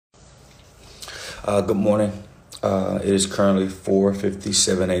Good morning. It is currently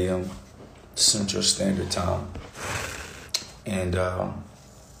 4:57 a.m. Central Standard Time. And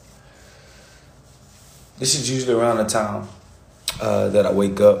this is usually around the time that I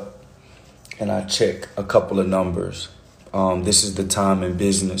wake up and I check a couple of numbers. This is the time in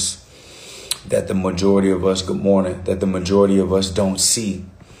business that the majority of us, good morning, that the majority of us don't see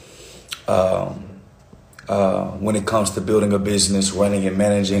when it comes to building a business, running and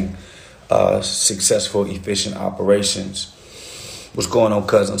managing successful, efficient operations. What's going on,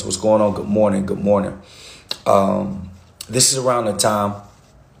 cousins? What's going on? Good morning. Good morning. This is around the time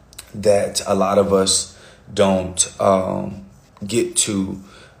that a lot of us don't get to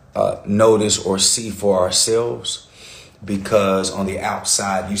notice or see for ourselves, because on the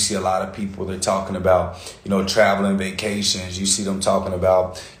outside, you see a lot of people, they're talking about, traveling, vacations. You see them talking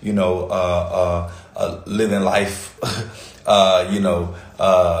about, living life,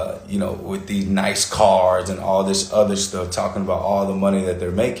 with these nice cars and all this other stuff, talking about all the money that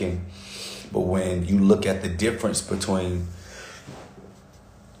they're making. But when you look at the difference between,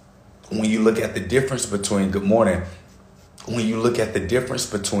 good morning, when you look at the difference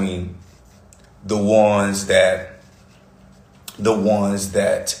between the ones that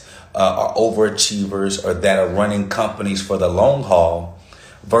are overachievers or that are running companies for the long haul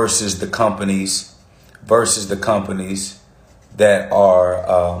versus the companies that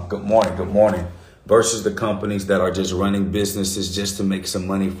are, good morning, versus the companies that are just running businesses just to make some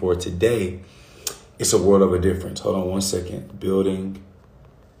money for today, it's a world of a difference. Hold on one second. Building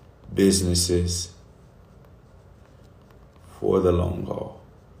businesses for the long haul.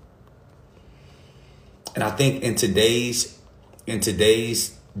 And I think in today's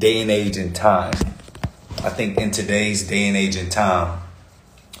day and age and time, a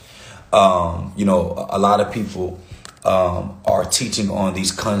lot of people are teaching on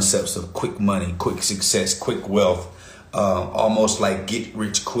these concepts of quick money, quick success, quick wealth, almost like get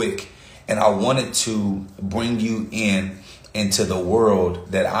rich quick. And I wanted to bring you into the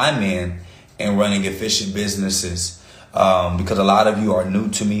world that I'm in running efficient businesses, because a lot of you are new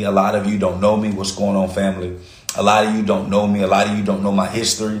to me. A lot of you don't know me. What's going on, family? A lot of you don't know me. A lot of you don't know my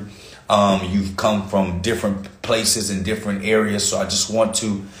history. You've come from different places and different areas. So I just want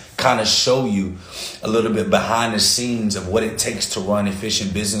to kind of show you a little bit behind the scenes of what it takes to run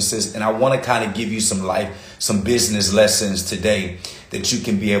efficient businesses. And I want to kind of give you some business lessons today that you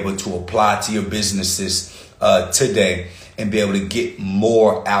can be able to apply to your businesses today and be able to get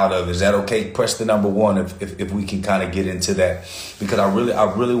more out of. Is that okay? Press the number 1 if we can kind of get into that, because I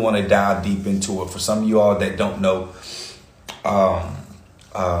really want to dive deep into it. For some of you all that don't know,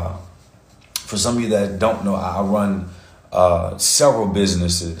 I run several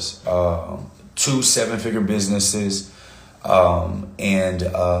businesses, 2 7-figure businesses, and 2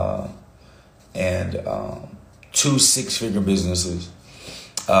 6-figure businesses,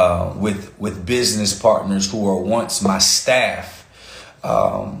 with business partners who were once my staff,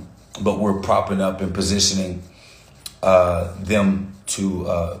 but we're propping up and positioning them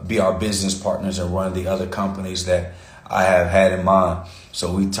to be our business partners and run the other companies that I have had in mind.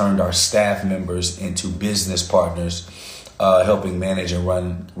 So we turned our staff members into business partners, helping manage and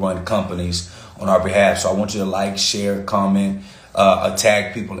run companies on our behalf. So I want you to like, share, comment,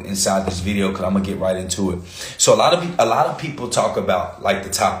 tag people inside this video, because I'm gonna get right into it. So a lot of people talk about like the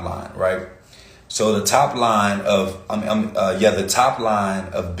top line, right? So the top line of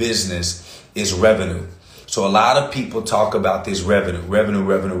business is revenue. So a lot of people talk about this revenue.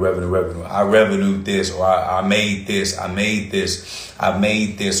 I revenued this, or I made this, I've made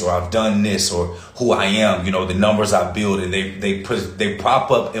this, or I've done this, or who I am, the numbers I build, and they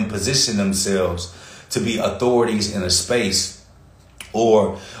prop up and position themselves to be authorities in a space,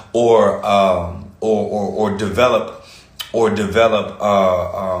 or develop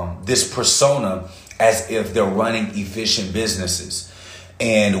this persona as if they're running efficient businesses.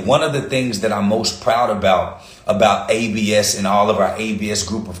 And one of the things that I'm most proud about ABS and all of our ABS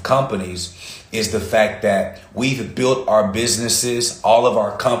group of companies is the fact that we've built our businesses, all of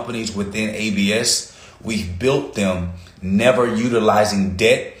our companies within ABS, we've built them never utilizing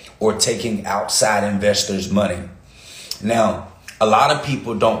debt or taking outside investors' money. Now, a lot of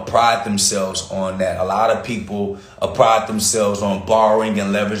people don't pride themselves on that. A lot of people pride themselves on borrowing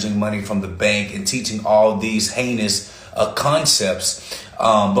and leveraging money from the bank and teaching all these heinous concepts.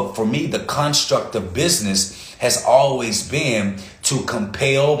 But for me, the construct of business has always been to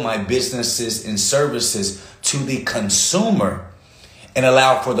compel my businesses and services to the consumer and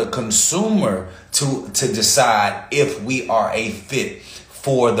allow for the consumer to decide if we are a fit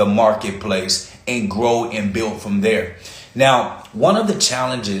for the marketplace and grow and build from there. Now, one of the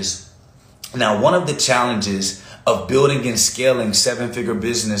challenges Now, one of the challenges of building and scaling seven-figure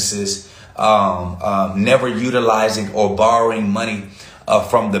businesses, never utilizing or borrowing money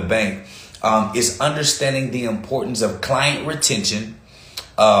from the bank, is understanding the importance of client retention,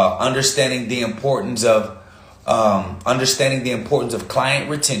 understanding the importance of client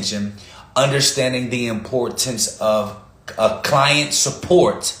retention, understanding the importance of client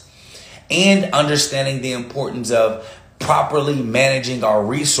support, and understanding the importance of properly managing our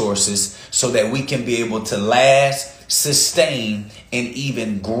resources so that we can be able to last, sustain, and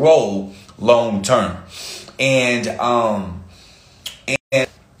even grow long term. And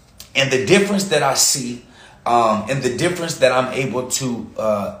the difference that I see, and the difference that I'm able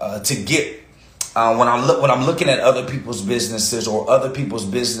to get when I'm looking at other people's businesses or other people's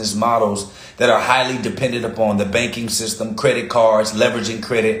business models that are highly dependent upon the banking system, credit cards, leveraging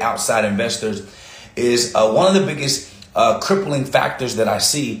credit, outside investors, is one of the biggest crippling factors that I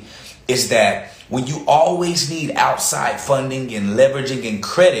see is that when you always need outside funding and leveraging and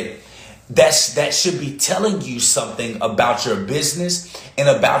credit, that should be telling you something about your business and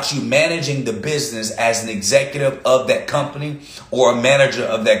about you managing the business as an executive of that company or a manager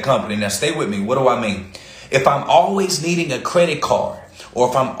of that company. Now, stay with me. What do I mean? If I'm always needing a credit card, or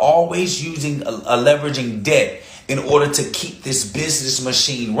if I'm always using a leveraging debt in order to keep this business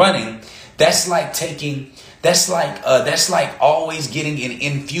machine running, that's like always getting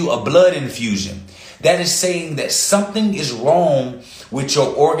a blood infusion. That is saying that something is wrong with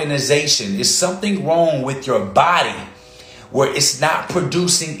your organization. Is something wrong with your body where it's not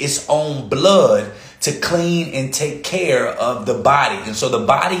producing its own blood to clean and take care of the body. And so the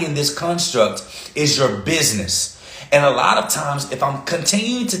body in this construct is your business. And a lot of times, if I'm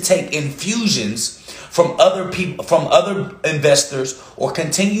continuing to take infusions from other people, from other investors, or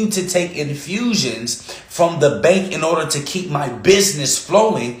continue to take infusions from the bank in order to keep my business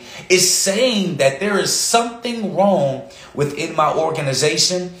flowing, is saying that there is something wrong within my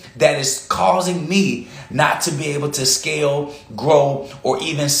organization that is causing me not to be able to scale, grow, or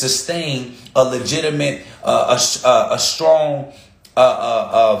even sustain a legitimate, a strong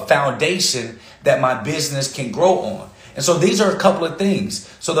foundation that my business can grow on. And so these are a couple of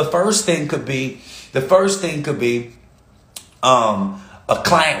things. So the first thing could be a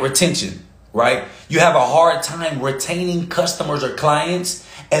client retention, right? You have a hard time retaining customers or clients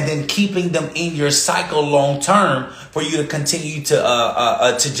and then keeping them in your cycle long term for you to continue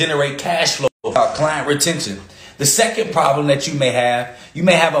to generate cash flow. Client retention. The second problem that you may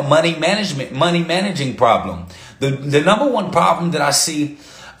have a money managing problem. The number one problem that I see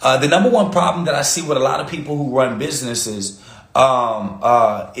with a lot of people who run businesses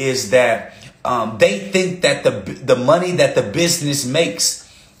is that they think that the money that the business makes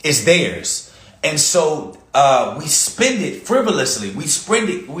is theirs. And so we spend it frivolously. We spend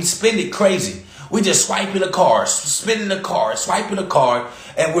it crazy. We just swiping a card, spending a card, swiping a card,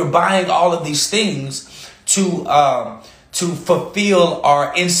 and we're buying all of these things to fulfill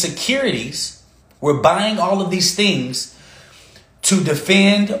our insecurities. We're buying all of these things to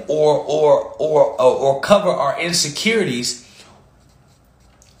defend or cover our insecurities,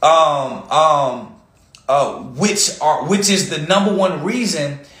 which is the number one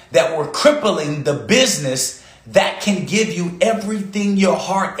reason that we're crippling the business that can give you everything your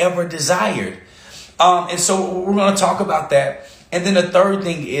heart ever desired. And so we're going to talk about that. And then the third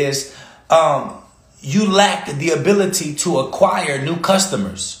thing is you lack the ability to acquire new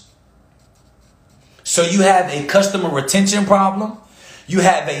customers. So you have a customer retention problem, you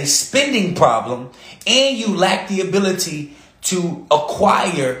have a spending problem, and you lack the ability to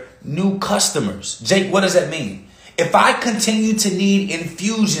acquire new customers. Jake, what does that mean? If I continue to need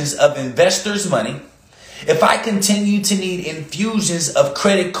infusions of investors' money, if I continue to need infusions of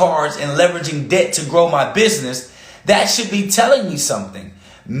credit cards and leveraging debt to grow my business, that should be telling me something.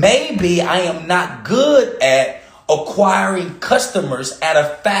 Maybe I am not good at acquiring customers at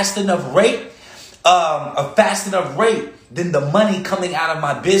a fast enough rate than the money coming out of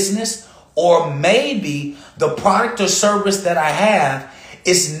my business. Or maybe the product or service that I have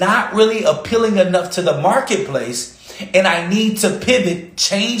is not really appealing enough to the marketplace, and I need to pivot,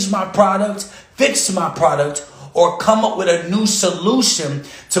 change my product, fix my product, or come up with a new solution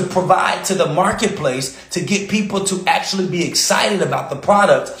to provide to the marketplace to get people to actually be excited about the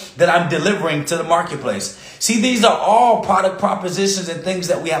product that I'm delivering to the marketplace. See, these are all product propositions and things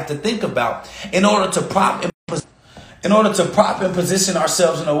that we have to think about in order to prop and position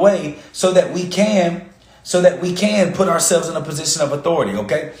ourselves in a way so that we can put ourselves in a position of authority.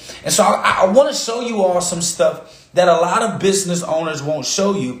 Okay. And so I want to show you all some stuff that a lot of business owners won't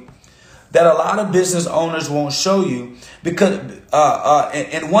show you, that a lot of business owners won't show you, because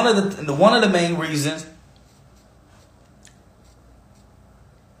and one of the main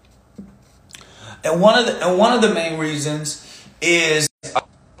reasons, is,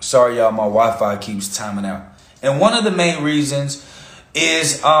 sorry y'all, my Wi-Fi keeps timing out. And one of the main reasons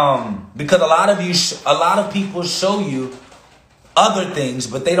is because a lot of people show you other things,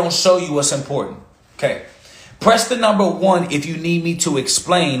 but they don't show you what's important. Okay. Press the number 1 if you need me to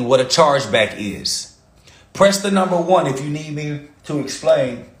explain what a chargeback is. Press the number 1 if you need me to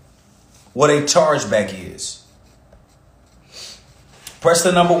explain what a chargeback is. Press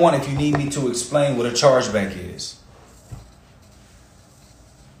the number 1 if you need me to explain what a chargeback is.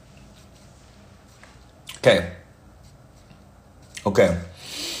 Okay. Okay.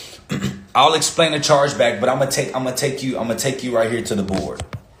 I'll explain a chargeback, but I'm gonna take you right here to the board.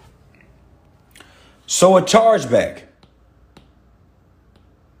 So a chargeback.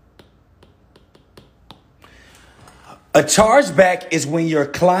 A chargeback is when your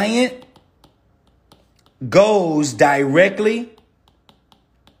client goes directly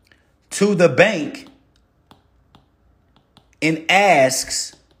to the bank and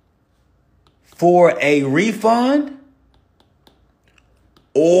asks for a refund,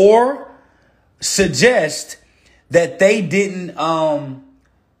 or suggest that they didn't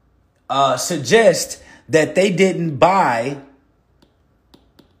buy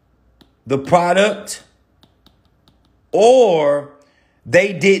the product, or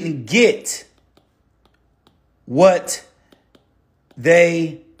they didn't get what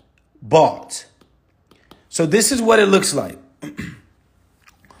they bought. So this is what it looks like.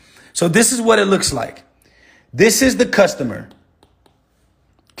 This is the customer.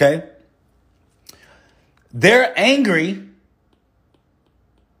 Okay. They're angry.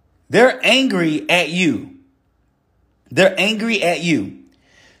 They're angry at you. They're angry at you.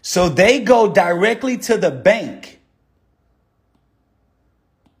 So they go directly to the bank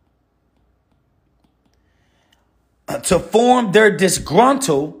to form their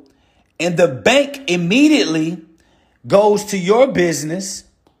disgruntled, and the bank immediately goes to your business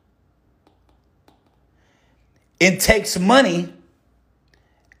and takes money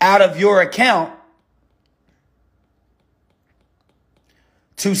out of your account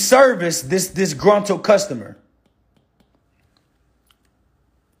to service this disgruntled customer.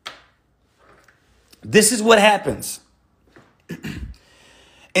 This is what happens.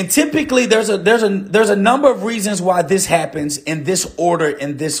 And typically there's a number of reasons why this happens in this order,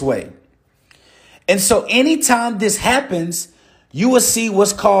 in this way. And so anytime this happens, you will see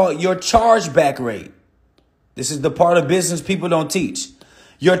what's called your chargeback rate. This is the part of business people don't teach.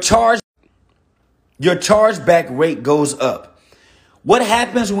 Your chargeback rate goes up. What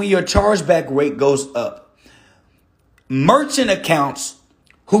happens when your chargeback rate goes up? Merchant accounts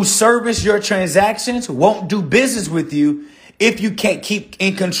who service your transactions won't do business with you if you can't keep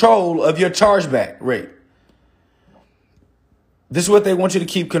in control of your chargeback rate. This is what they want you to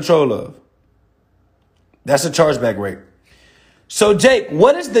keep control of. That's a chargeback rate. So, Jake,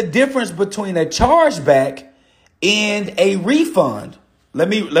 what is the difference between a chargeback and a refund? Let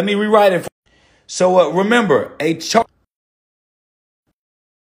me rewrite it. So remember, a charge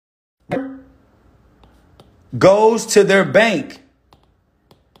goes to their bank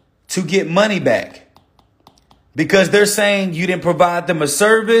to get money back because they're saying you didn't provide them a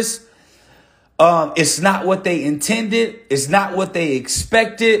service. It's not what they intended. It's not what they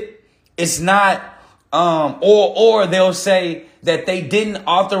expected. It's not, or they'll say that they didn't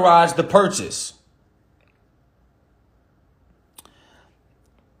authorize the purchase.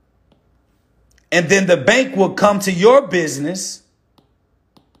 And then the bank will come to your business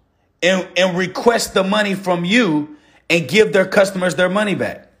and request the money from you and give their customers their money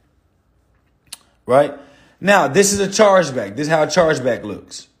back. Right? Now, this is a chargeback. This is how a chargeback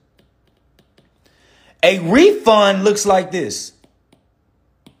looks. A refund looks like this.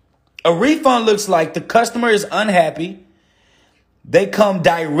 A refund looks like the customer is unhappy. They come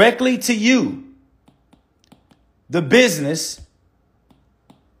directly to you, the business,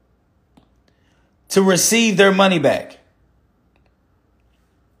 to receive their money back.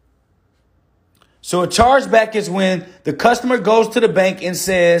 So a chargeback is when the customer goes to the bank and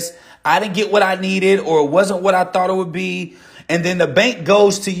says, I didn't get what I needed, or it wasn't what I thought it would be. And then the bank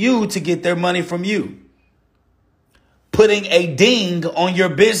goes to you to get their money from you, putting a ding on your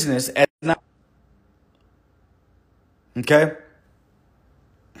business. Okay.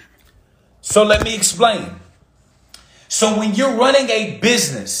 So let me explain. So when you're running a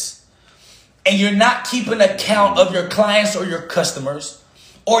business and you're not keeping account of your clients or your customers,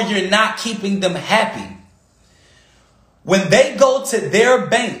 or you're not keeping them happy, when they go to their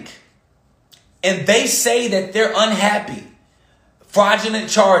bank and they say that they're unhappy, fraudulent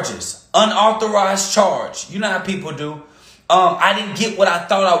charges, unauthorized charge. You know how people do. I didn't get what I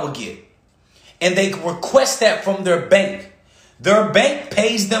thought I would get. And they request that from their bank. Their bank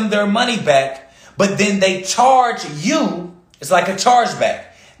pays them their money back, but then they charge you. It's like a chargeback.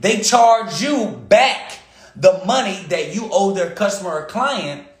 They charge you back the money that you owe their customer or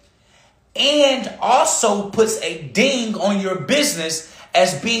client, and also puts a ding on your business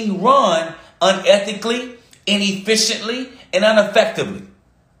as being run unethically, inefficiently, and ineffectively.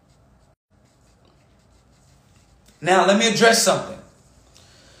 Now, let me address something.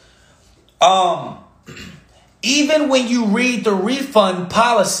 Even when you read the refund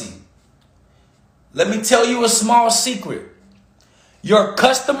policy, let me tell you a small secret. Your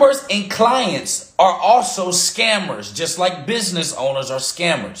customers and clients are also scammers, just like business owners are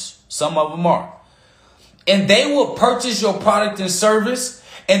scammers. Some of them are. And they will purchase your product and service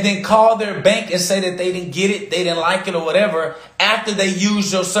and then call their bank and say that they didn't get it, they didn't like it or whatever after they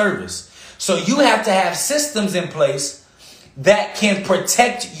use your service. So you have to have systems in place that can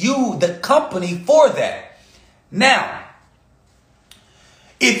protect you, the company, for that. Now,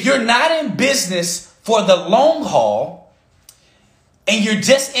 if you're not in business for the long haul, and you're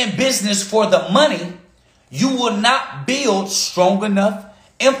just in business for the money, you will not build strong enough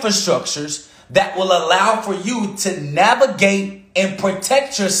infrastructures that will allow for you to navigate and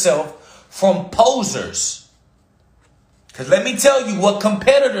protect yourself from posers. Because let me tell you what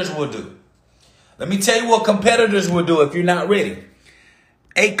competitors will do. Let me tell you what competitors will do if you're not ready.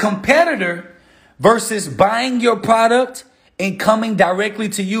 A competitor versus buying your product and coming directly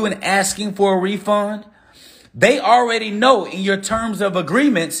to you and asking for a refund, they already know in your terms of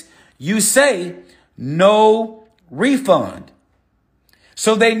agreements, you say no refund.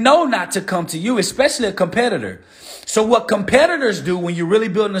 So they know not to come to you, especially a competitor. So what competitors do when you're really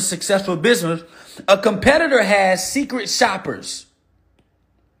building a successful business, a competitor has secret shoppers.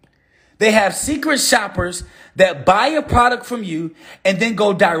 They have secret shoppers that buy a product from you and then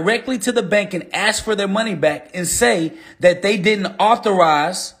go directly to the bank and ask for their money back and say that they didn't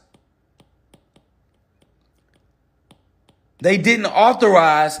authorize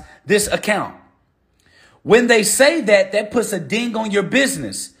this account. When they say that, that puts a ding on your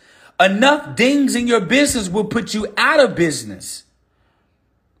business. Enough dings in your business will put you out of business.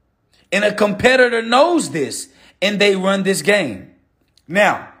 And a competitor knows this, and they run this game.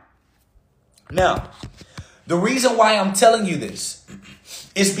 Now, the reason why I'm telling you this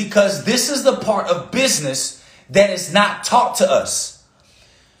is because this is the part of business that is not taught to us.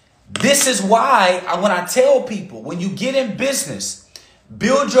 This is why when I tell people, when you get in business,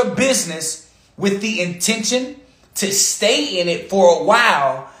 build your business with the intention to stay in it for a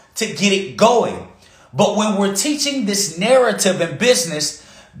while to get it going. But when we're teaching this narrative in business,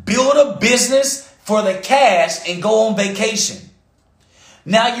 build a business for the cash and go on vacation.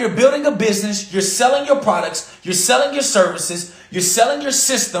 Now you're building a business, you're selling your products, you're selling your services, you're selling your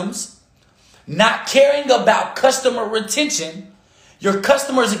systems, not caring about customer retention. Your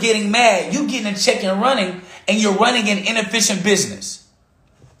customers are getting mad. You getting a check and running, and you're running an inefficient business.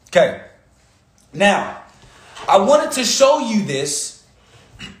 Okay. Now, I wanted to show you this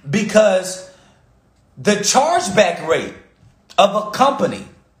because the chargeback rate of a company,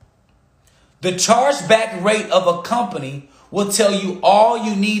 will tell you all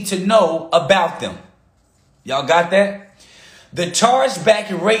you need to know about them. Y'all got that? The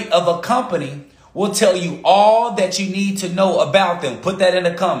chargeback rate of a company will tell you all that you need to know about them. Put that in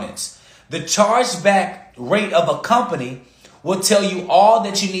the comments. The chargeback rate of a company will tell you all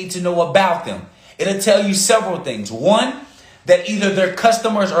that you need to know about them. It'll tell you several things. One, that either their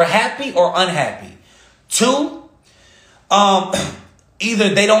customers are happy or unhappy. Two, either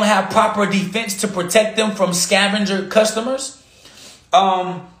they don't have proper defense to protect them from scavenger customers.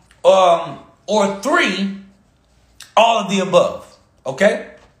 Or three, all of the above. Okay?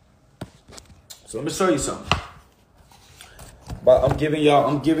 So let me show you something. But I'm giving y'all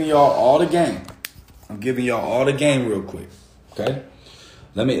all the game. I'm giving y'all all the game real quick. Okay?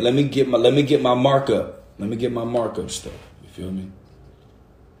 Let me get my markup. Let me get my markup stuff. You feel me?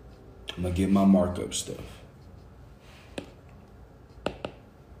 I'm gonna get my markup stuff.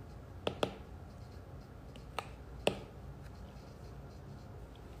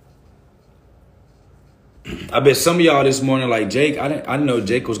 I bet some of y'all this morning like, Jake, I didn't know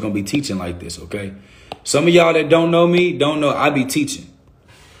Jake was going to be teaching like this, okay? Some of y'all that don't know me, don't know I be teaching.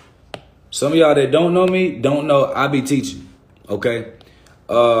 Some of y'all that don't know me, don't know I be teaching, okay?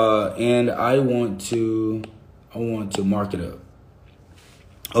 And I want to mark it up.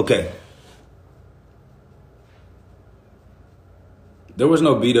 Okay. There was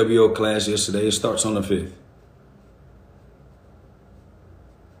no BWO class yesterday. It starts on the 5th.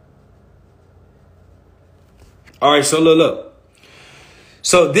 All right, so look.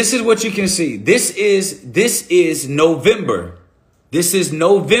 So this is what you can see. This is November. This is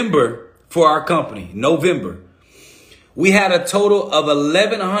November for our company. November. We had a total of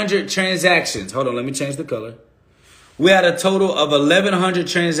 1,100 transactions. Hold on, let me change the color. We had a total of 1,100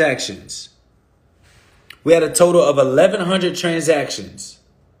 transactions. We had a total of 1,100 transactions.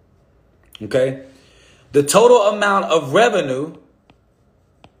 Okay. The total amount of revenue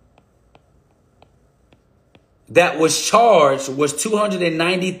that was charged was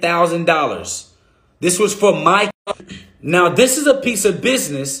 $290,000. This was for my. Now, this is a piece of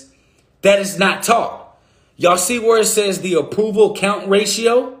business that is not taught. Y'all see where it says the approval count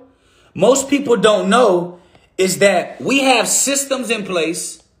ratio? Most people don't know is that we have systems in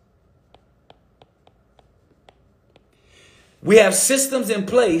place. We have systems in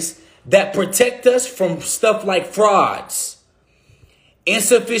place that protect us from stuff like frauds,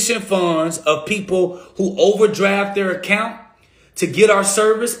 insufficient funds of people who overdraft their account to get our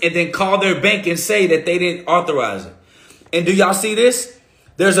service and then call their bank and say that they didn't authorize it. And do y'all see this?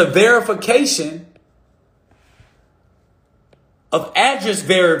 There's a verification of address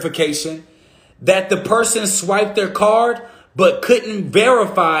verification that the person swiped their card but couldn't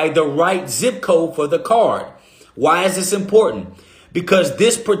verify the right zip code for the card. Why is this important? Because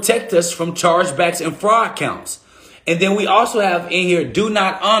this protects us from chargebacks and fraud counts. And then we also have in here do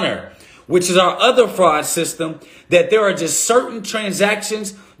not honor, which is our other fraud system, that there are just certain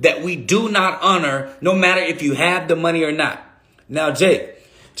transactions that we do not honor no matter if you have the money or not. Now, Jake,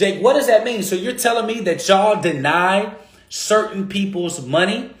 what does that mean? So you're telling me that y'all deny certain people's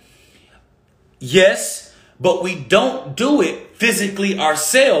money? Yes, but we don't do it physically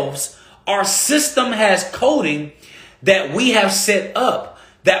ourselves. Our system has coding that we have set up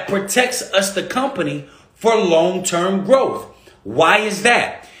that protects us, the company, for long-term growth. Why is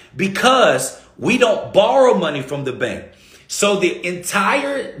that? Because we don't borrow money from the bank. So the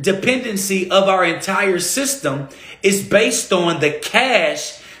entire dependency of our entire system is based on the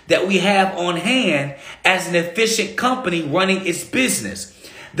cash that we have on hand as an efficient company running its business.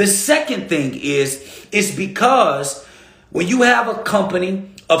 The second thing is because when you have a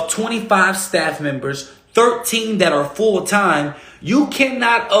company of 25 staff members, 13 that are full-time, you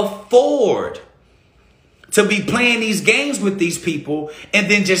cannot afford to be playing these games with these people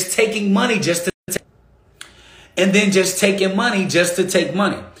and then just taking money just to take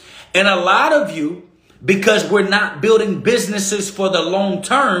money. And a lot of you, because we're not building businesses for the long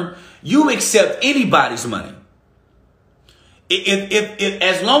term, you accept anybody's money. If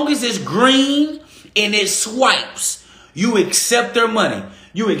as long as it's green and it swipes, you accept their money.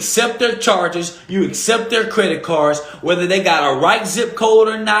 You accept their charges. You accept their credit cards, whether they got a right zip code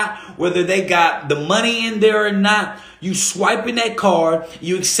or not, whether they got the money in there or not. You swiping that card,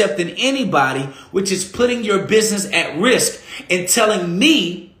 you accepting anybody, which is putting your business at risk and telling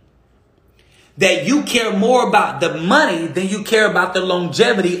me that you care more about the money than you care about the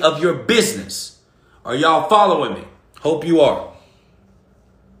longevity of your business. Are y'all following me? Hope you are.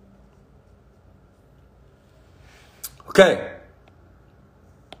 Okay.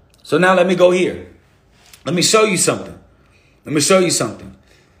 So now let me go here. Let me show you something.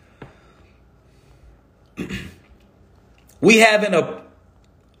 We have an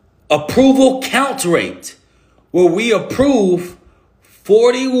approval count rate where we approve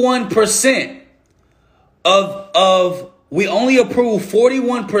 41% we only approve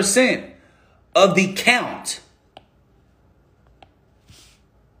 41% of the count.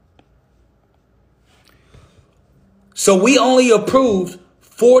 So we only approved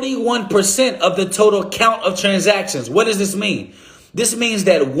 41% of the total count of transactions. What does this mean? This means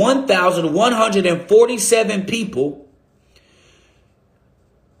that 1,147 people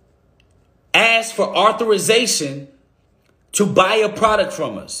asked for authorization to buy a product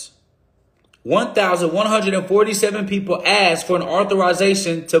from us. 1,147 people asked for an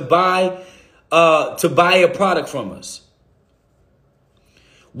authorization to buy a product from us.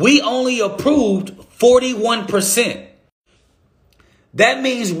 We only approved 41%. That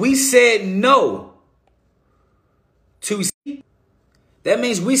means we said no to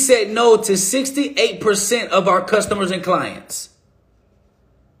 68% of our customers and clients.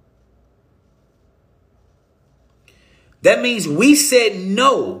 That means we said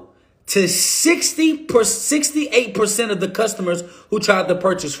no to 68% of the customers who tried to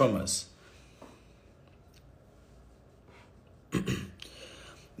purchase from us.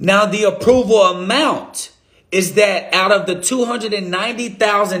 Now, the approval amount is that out of the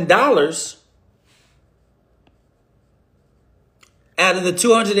 $290,000, out of the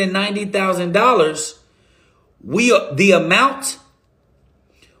 $290,000, we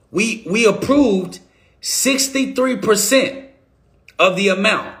approved 63% of the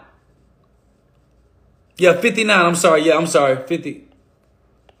amount. Yeah, 59. I'm sorry. Yeah, I'm sorry. 50.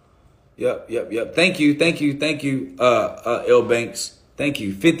 Yep. Thank you. L Banks. Thank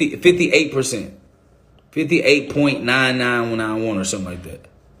you. 58%. 58.9991 or something like that.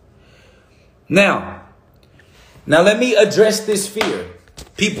 Now let me address this fear.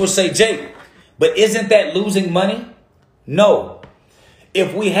 People say, Jake, but isn't that losing money? No.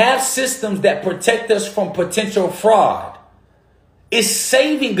 If we have systems that protect us from potential fraud, it's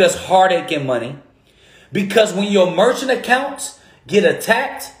saving us heartache and money, because when your merchant accounts get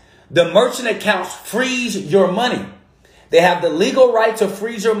attacked, the merchant accounts freeze your money. They have the legal right to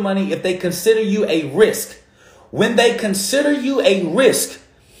freeze your money if they consider you a risk. When they consider you a risk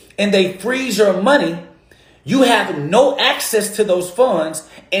and they freeze your money, you have no access to those funds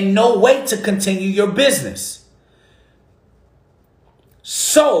and no way to continue your business.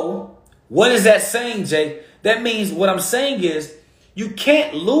 So what is that saying, Jay? That means what I'm saying is you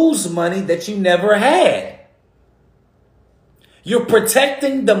can't lose money that you never had. You're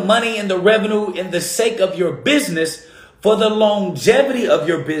protecting the money and the revenue in the sake of your business, for the longevity of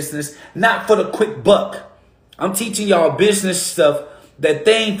your business, not for the quick buck. I'm teaching y'all business stuff that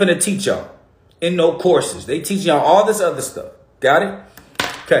they ain't finna teach y'all in no courses. They teach y'all all this other stuff. Got it?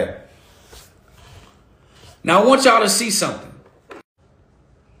 Okay. Now I want y'all to see something.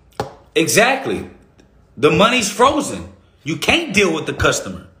 Exactly. The money's frozen. You can't deal with the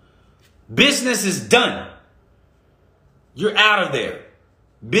customer. Business is done. You're out of there.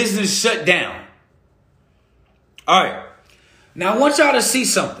 Business shut down. All right. Now I want y'all to see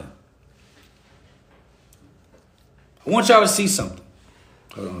something. Hold on.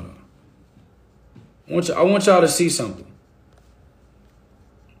 I want y'all to see something.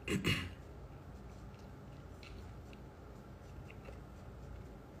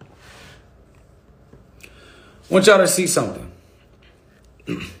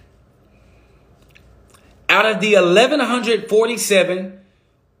 Out of the 1,147,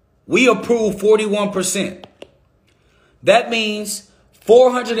 we approve 41%. That means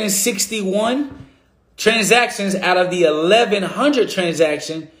 461 transactions out of the 1,100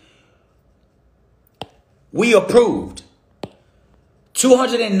 transaction we approved.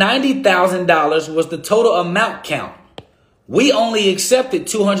 $290,000 was the total amount count. We only accepted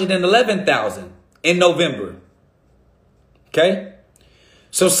 $211,000 in November. Okay?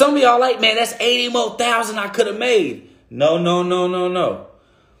 So some of y'all like, man, that's 80 more thousand I could have made. No.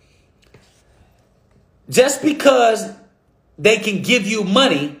 Just because they can give you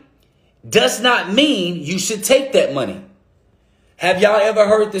money does not mean you should take that money. Have y'all ever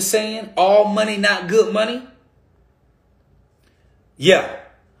heard the saying, all money, not good money? Yeah,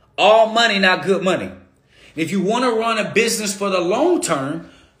 all money, not good money. If you want to run a business for the long term,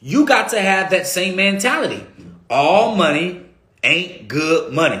 you got to have that same mentality. All money ain't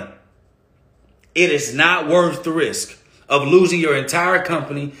good money. It is not worth the risk of losing your entire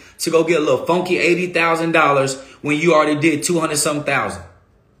company to go get a little funky $80,000 when you already did 200-some thousand.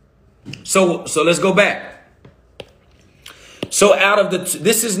 So let's go back. So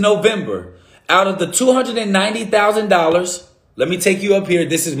this is November. Out of the $290,000, let me take you up here.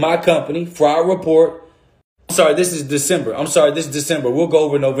 This is my company, Fraud Report. I'm sorry, this is December. This is December. We'll go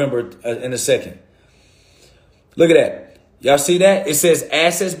over November in a second. Look at that. Y'all see that? It says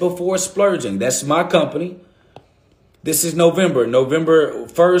assets before splurging. That's my company. This is November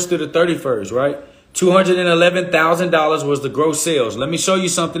 1st through the 31st, right? $211,000 was the gross sales. Let me show you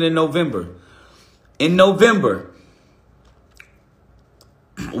something in November. In November,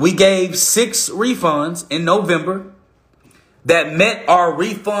 we gave 6 refunds in November that met our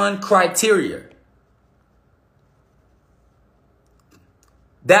refund criteria.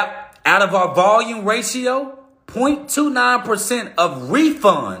 That out of our volume ratio, 0.29% of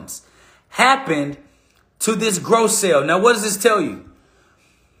refunds happened to this gross sale. Now, what does this tell you?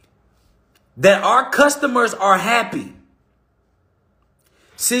 That our customers are happy.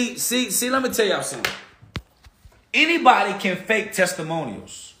 See, let me tell y'all something. Anybody can fake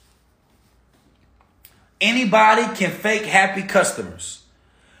testimonials. Anybody can fake happy customers.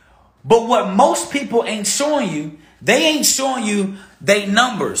 But what most people ain't showing you, they ain't showing you they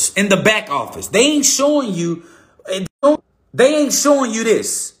numbers in the back office. They ain't showing you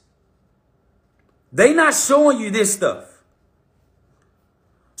this. They not showing you this stuff.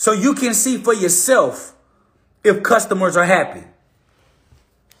 So you can see for yourself if customers are happy.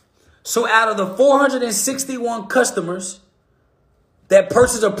 So out of the 461 customers that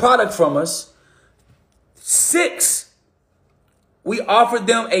purchased a product from us, 6 we offered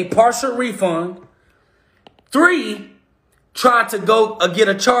them a partial refund. 3 tried to go get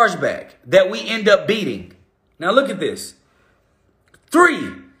a chargeback that we end up beating. Now look at this.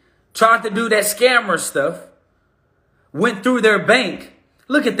 3 tried to do that scammer stuff, went through their bank.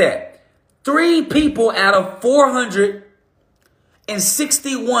 Look at that. 3 people out of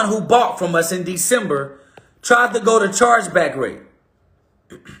 461 who bought from us in December tried to go to chargeback rate.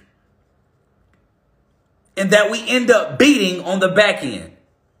 And that we end up beating on the back end.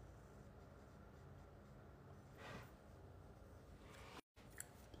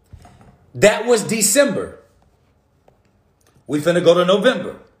 That was December. We finna go to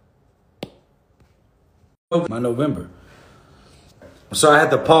November. My November. So I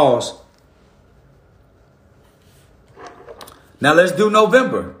had to pause. Now let's do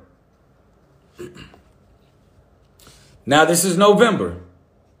November. Now this is November.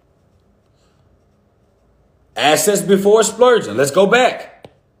 Assets before splurging. Let's go back.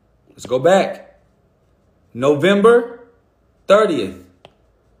 Let's go back. November 30th.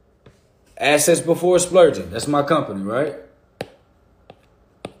 Assets before splurging. That's my company, right?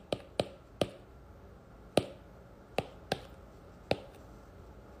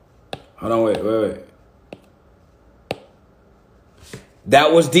 Hold on, wait.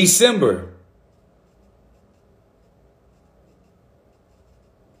 That was December.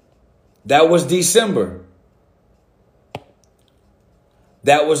 That was December.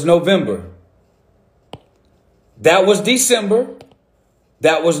 That was November. That was December.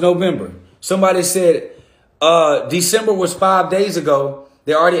 That was November. Somebody said December was 5 days ago.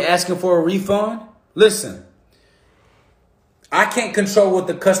 They're already asking for a refund. Listen, I can't control what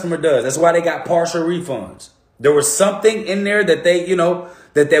the customer does. That's why they got partial refunds. There was something in there that they,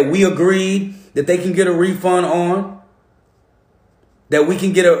 that we agreed that they can get a refund on. That we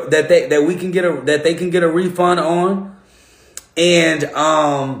can get a that they can get a refund on. And they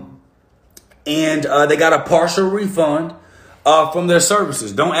got a partial refund from their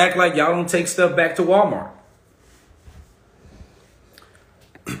services. Don't act like y'all don't take stuff back to Walmart.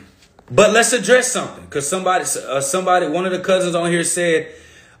 But let's address something, because somebody, one of the cousins on here said,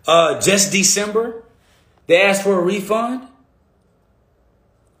 just December, they asked for a refund.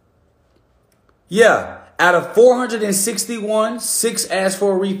 Yeah, out of 461, 6 asked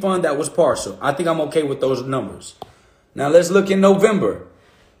for a refund that was partial. I think I'm okay with those numbers. Now let's look in November.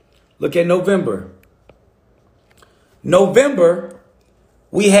 Look at November. November,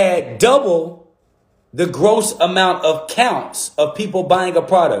 we had double the gross amount of counts of people buying a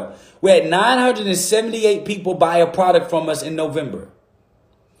product. We had 978 people buy a product from us in November.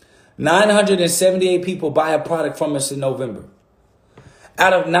 978 people buy a product from us in November.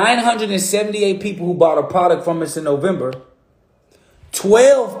 Out of 978 people who bought a product from us in November,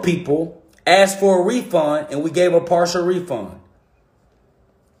 12 people asked for a refund and we gave a partial refund.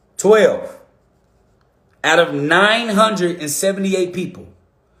 12. Out of 978 people,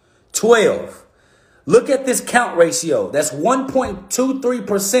 12. Look at this count ratio. That's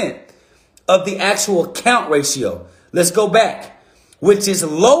 1.23% of the actual count ratio. Let's go back, which is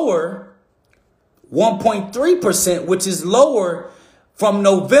lower, 1.3%, which is lower from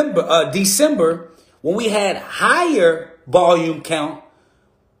December, when we had higher volume count.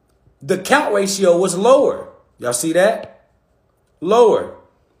 The count ratio was lower. Y'all see that? Lower.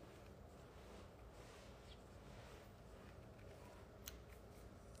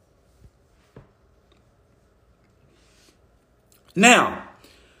 Now,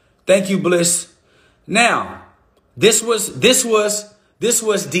 thank you, Bliss. Now, this was December,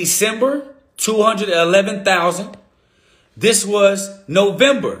 211,000. This was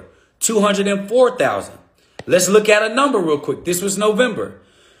November, 204,000. Let's look at a number real quick. This was November.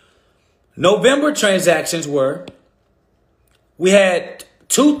 November transactions were, we had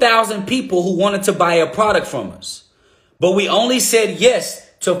 2,000 people who wanted to buy a product from us, but we only said yes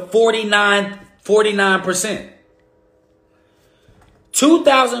to 49%.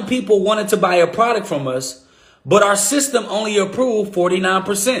 2,000 people wanted to buy a product from us, but our system only approved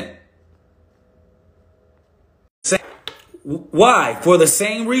 49%. Why? For the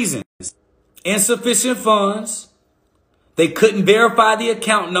same reasons. Insufficient funds. They couldn't verify the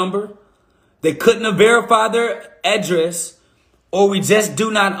account number. They couldn't verify their address, or we just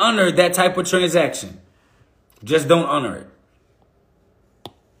do not honor that type of transaction. Just don't honor it.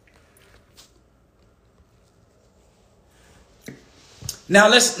 Now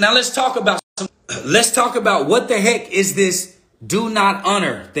let's talk about what the heck is this do not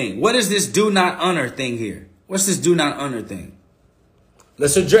honor thing? What is this do not honor thing here? What's this do not honor thing?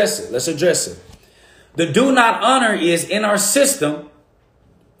 Let's address it. Let's address it. The do not honor is in our system.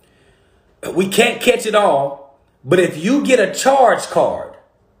 We can't catch it all, But if you get a charge card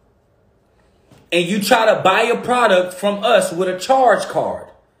and you try to buy a product from us with a charge card,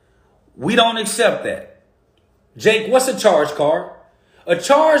 we don't accept that. Jake, what's a charge card? A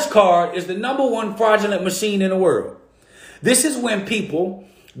charge card is the #1 fraudulent machine in the world. This is when people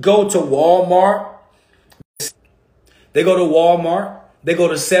go to Walmart. They go to Walmart. They go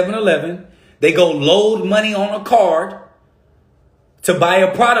to 7-Eleven. They go load money on a card to buy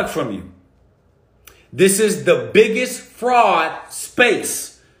a product from you. This is the biggest fraud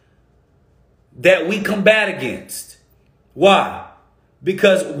space that we combat against. Why?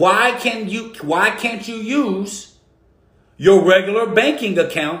 Because why can't you use your regular banking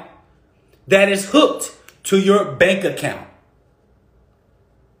account that is hooked to your bank account?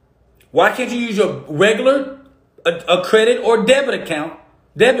 Why can't you use your regular a credit or debit card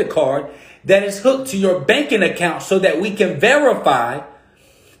that is hooked to your banking account so that we can verify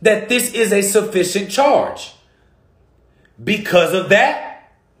that this is a sufficient charge? Because of that,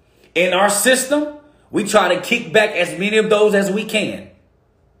 in our system, we try to kick back as many of those as we can.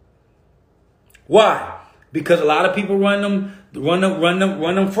 Why? Because a lot of people run them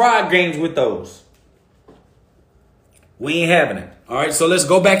fraud games with those. We ain't having it. All right, so let's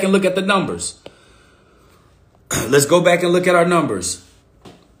go back and look at the numbers. Let's go back and look at our numbers.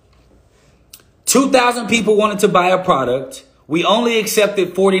 2,000 people wanted to buy a product. We only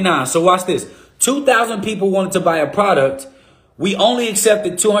accepted 49. So watch this. 2,000 people wanted to buy a product. We only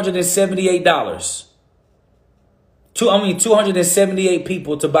accepted $278. 278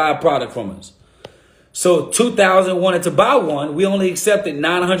 people to buy a product from us. So 2,000 wanted to buy one. We only accepted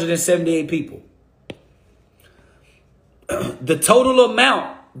 978 people. The total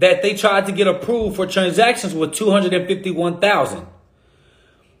amount that they tried to get approved for transactions was 251,000.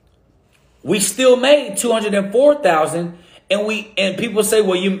 We still made 204,000, and people say,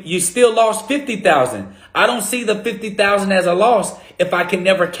 well, you still lost 50,000. I don't see the 50,000 as a loss if I can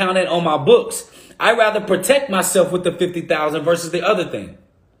never count it on my books. I'd rather protect myself with the 50,000 versus the other thing.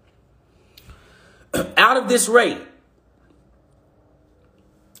 Out of this rate,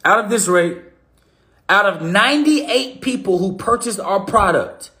 out of 98 people who purchased our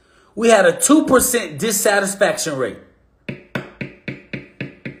product, we had a 2% dissatisfaction rate.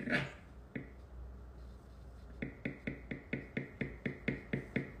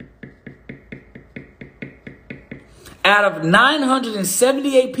 Out of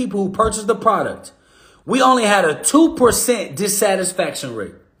 978 people who purchased the product, we only had a 2% dissatisfaction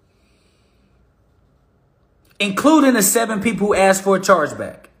rate, including the 7 people who asked for a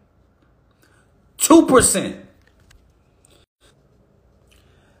chargeback. 2%.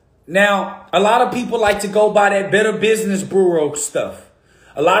 Now, a lot of people like to go by that Better Business Bureau stuff.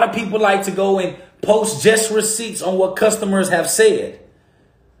 A lot of people like to go and post just receipts on what customers have said.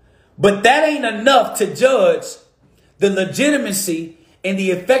 But that ain't enough to judge the legitimacy and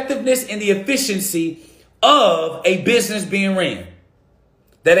the effectiveness and the efficiency of a business being ran.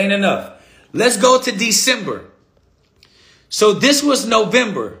 That ain't enough. Let's go to December. So this was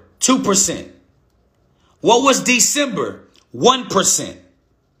November, 2%. What was December? 1%.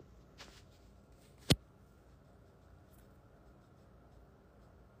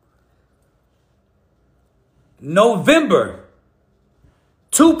 November,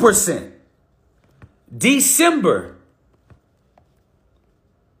 2%. December,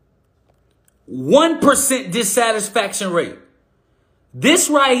 1% dissatisfaction rate.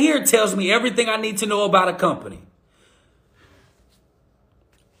 This right here tells me everything I need to know about a company.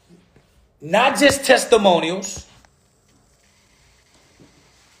 Not just testimonials.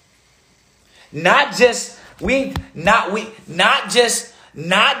 Not just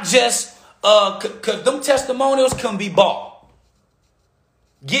cause them testimonials can be bought.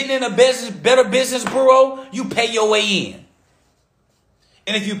 Getting in a Better Business Bureau, you pay your way in.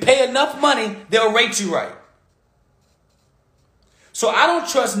 And if you pay enough money, they'll rate you right. So I don't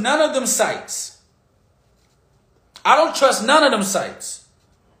trust none of them sites. I don't trust none of them sites.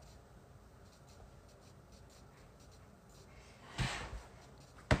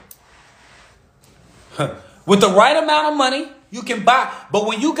 With the right amount of money, you can buy. But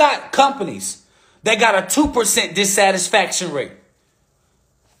when you got companies that got a 2% dissatisfaction rate,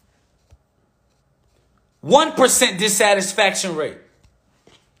 1% dissatisfaction rate,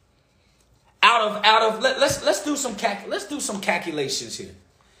 let's do some calculations here.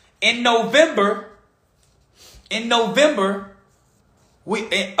 In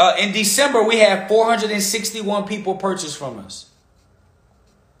December, we had 461 people purchase from us.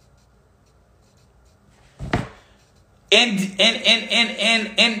 In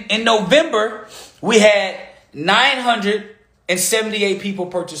November, we had 978 people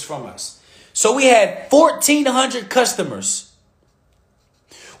purchase from us. So we had 1,400 customers.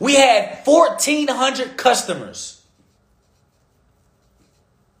 We had 1,400 customers.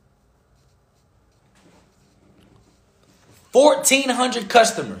 $1,400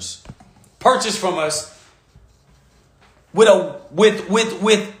 customers purchased from us with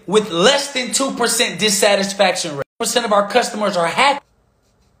less than 2% dissatisfaction rate. Percent of our customers are happy.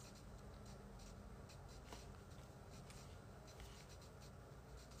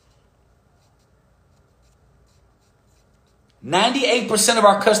 98% of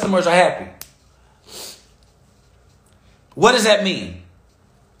our customers are happy. What does that mean?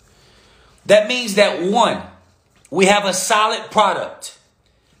 That means that 1, we have a solid product.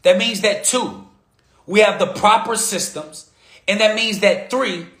 That means that 2, we have the proper systems. And that means that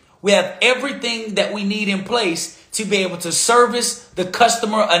 3, we have everything that we need in place to be able to service the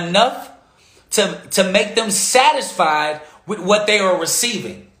customer enough to make them satisfied with what they are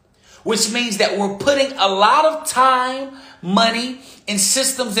receiving. Which means that we're putting a lot of time, money, and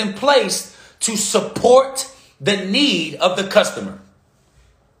systems in place to support the need of the customer.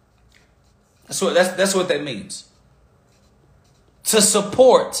 That's what that means. To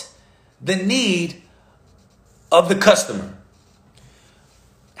support the need of the customer.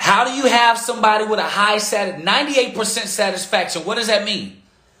 How do you have somebody with a high 98% satisfaction? What does that mean?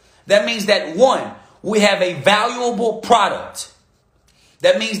 That means that 1, we have a valuable product.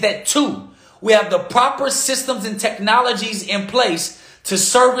 That means that 2, we have the proper systems and technologies in place to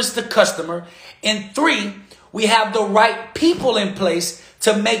service the customer. And 3, we have the right people in place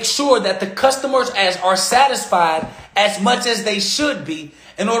to make sure that the customers are satisfied as much as they should be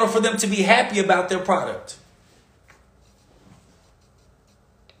in order for them to be happy about their product.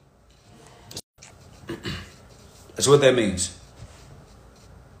 That's what that means.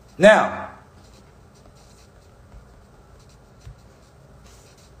 Now,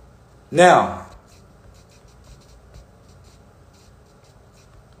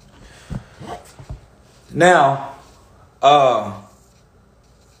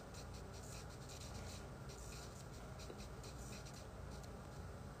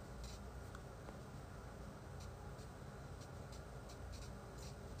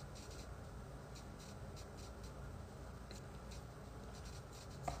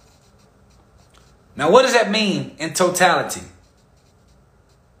 what does that mean in totality?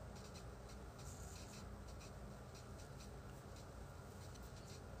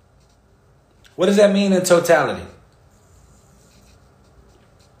 What does that mean in totality?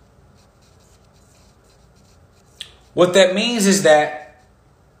 What that means is that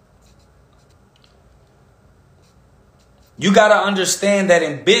you got to understand that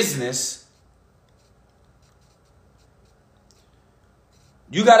in business,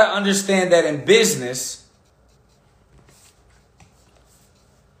 you got to understand that in business,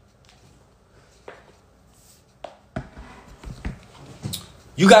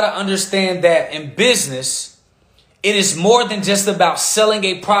 it is more than just about selling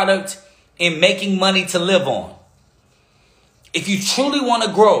a product and making money to live on. If you truly want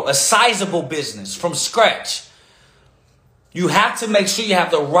to grow a sizable business from scratch, you have to make sure you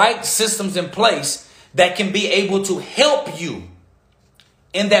have the right systems in place that can be able to help you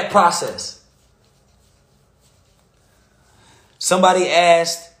in that process. Somebody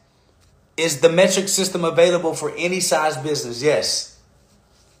asked, is the metric system available for any size business? Yes.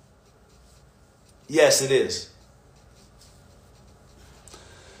 Yes, it is.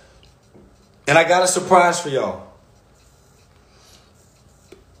 And I got a surprise for y'all.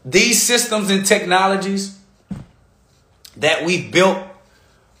 These systems and technologies that we've built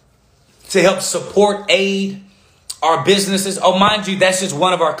to help support, aid our businesses. Oh, mind you, that's just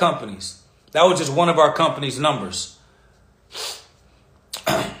one of our companies. That was just one of our company's numbers.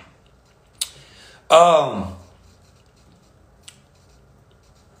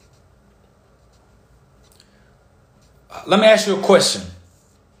 Let me ask you a question.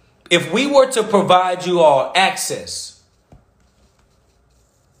 If we were to provide you all access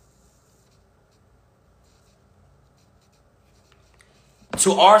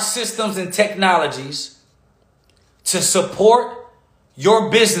to our systems and technologies to support your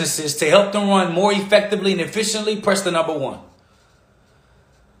businesses, to help them run more effectively and efficiently, press the number 1.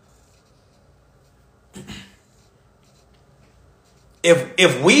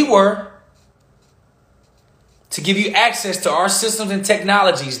 If we were to give you access to our systems and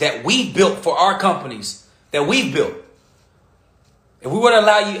technologies that we've built for our companies, that we've built, if we were to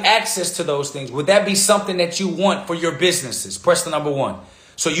allow you access to those things, would that be something that you want for your businesses? Press the number 1.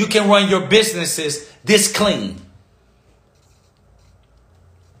 So you can run your businesses this clean.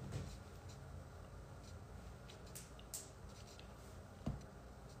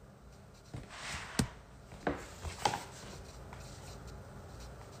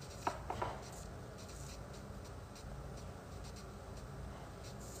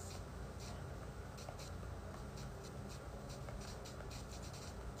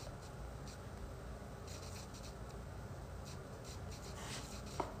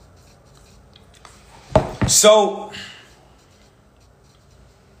 So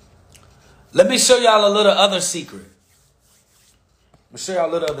let me show y'all a little other secret. I'll show y'all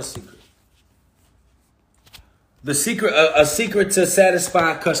a little other secret. The secret, a secret to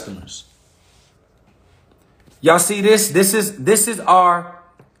satisfy customers. Y'all see this? This is our.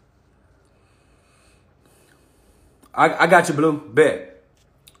 I got you, Blue. Bet.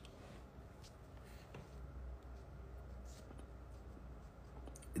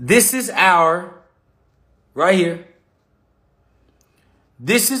 This is our, right here.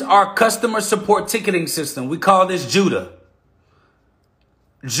 This is our customer support ticketing system. We call this Judah.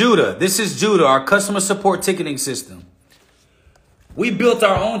 Judah. This is Judah, our customer support ticketing system. We built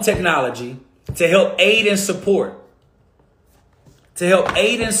our own technology to help aid and support. To help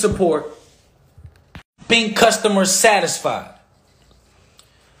aid and support being customers satisfied.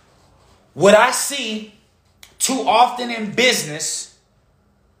 What I see too often in business,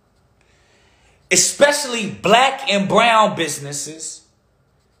 especially black and brown businesses,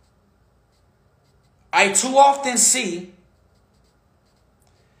 I too often see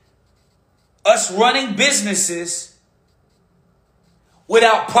us running businesses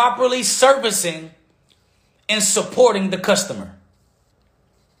without properly servicing and supporting the customer.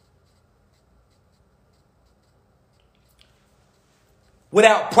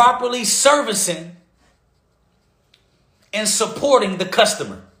 Without properly servicing and supporting the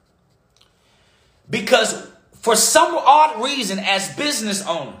customer. Because for some odd reason, as business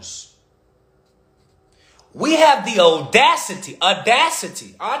owners, we have the audacity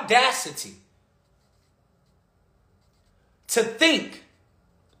to think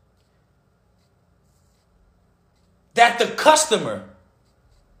that the customer,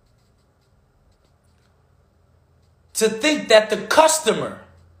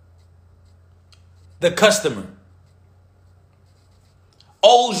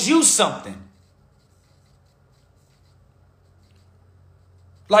 owes you something.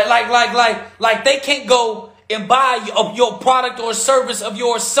 Like they can't go and buy your product or service of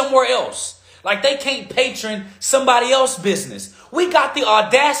yours somewhere else. Like they can't patron somebody else's business. We got the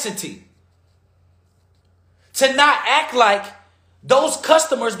audacity to not act like those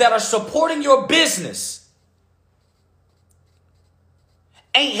customers that are supporting your business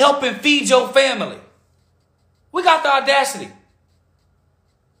ain't helping feed your family. We got the audacity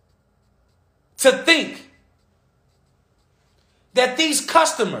to think that these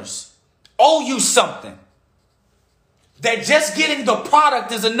customers owe you something. That just getting the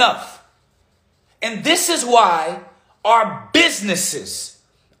product is enough. And this is why our businesses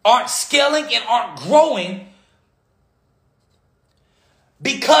aren't scaling and aren't growing,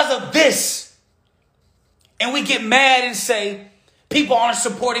 because of this. And we get mad and say people aren't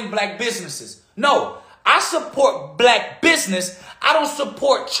supporting black businesses. No, I support black business. I don't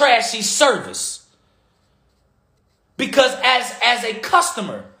support trashy service. Because as a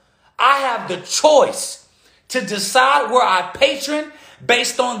customer, I have the choice to decide where I patron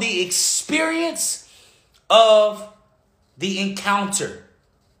based on the experience of the encounter.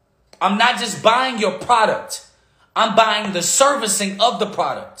 I'm not just buying your product. I'm buying the servicing of the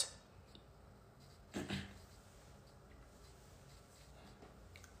product.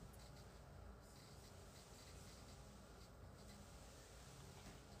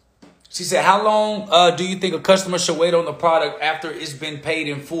 She said, how long do you think a customer should wait on the product after it's been paid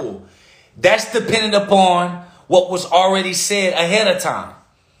in full? That's dependent upon what was already said ahead of time.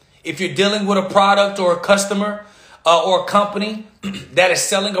 If you're dealing with a product or a customer or a company that is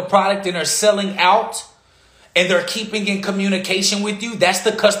selling a product and they're selling out and they're keeping in communication with you, that's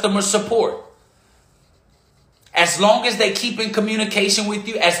the customer support. As long as they keep in communication with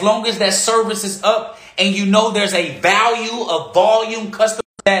you, as long as that service is up and you know there's a value of volume customer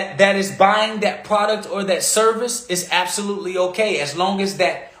that is buying that product or that service, is absolutely okay as long as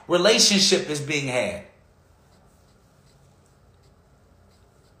that relationship is being had.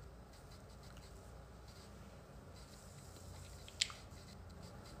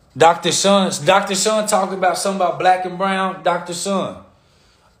 Dr. Sean talking about something about black and brown. Dr. Sean,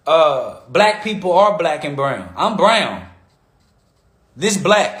 black people are black and brown. I'm brown. This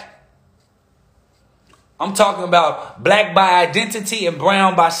black. I'm talking about black by identity and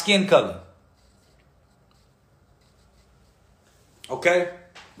brown by skin color. Okay?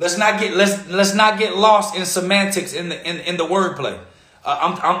 Let's not get lost in semantics in the wordplay.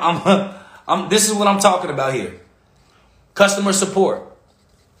 This is what I'm talking about here. Customer support.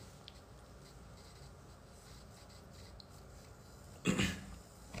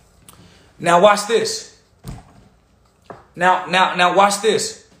 Now watch this. Now watch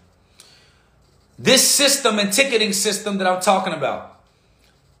this. This system and ticketing system that I'm talking about,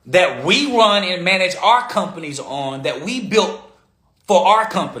 that we run and manage our companies on, that we built for our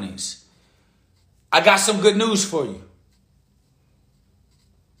companies, I got some good news for you.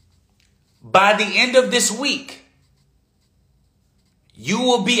 By the end of this week, you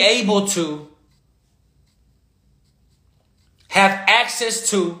will be able to have access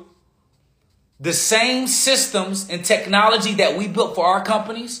to the same systems and technology that we built for our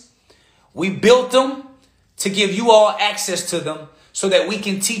companies. We built them to give you all access to them so that we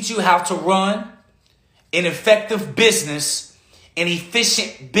can teach you how to run an effective business, an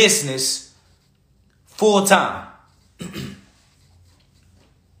efficient business full time.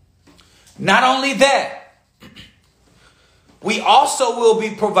 Not only that, we also will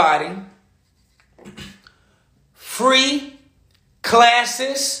be providing free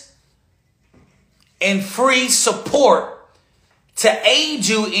classes and free support to aid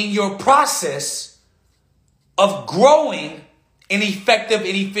you in your process of growing an effective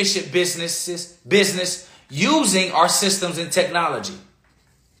and efficient business using our systems and technology.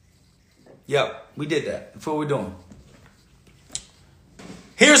 Yep, we did that. That's what we're doing.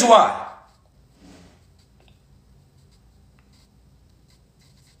 Here's why.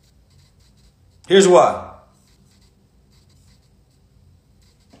 Here's why.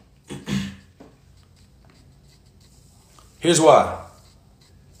 Here's why.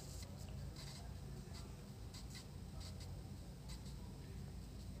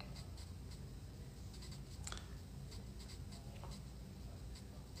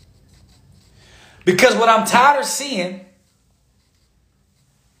 Because what I'm tired of seeing,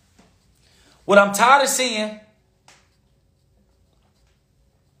 I'm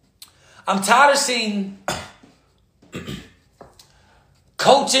tired of seeing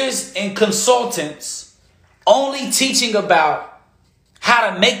coaches and consultants only teaching about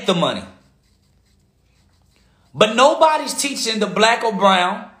how to make the money. But nobody's teaching the black or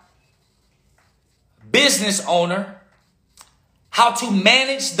brown business owner how to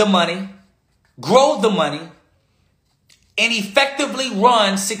manage the money, grow the money, and effectively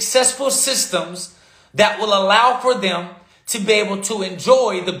run successful systems that will allow for them to be able to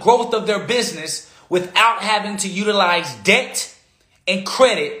enjoy the growth of their business without having to utilize debt and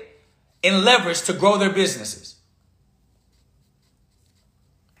credit and leverage to grow their businesses.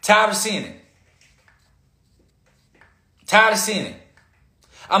 Tired of seeing it. Tired of seeing it.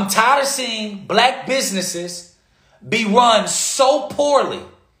 I'm tired of seeing black businesses be run so poorly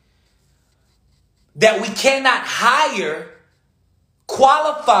that we cannot hire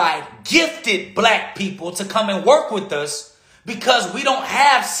qualified, gifted black people to come and work with us because we don't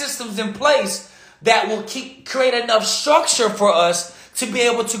have systems in place that will create enough structure for us to be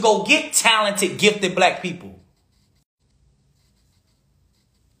able to go get talented, gifted black people.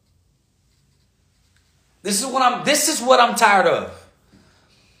 This is what I'm tired of.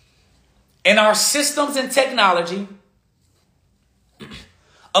 And our systems and technology,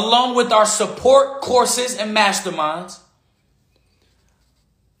 along with our support courses and masterminds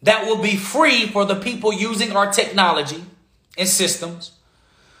that will be free for the people using our technology and systems,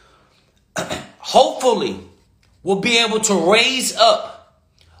 hopefully we'll be able to raise up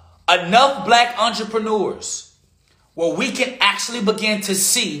enough black entrepreneurs where we can actually begin to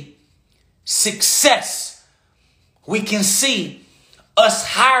see success. We can see us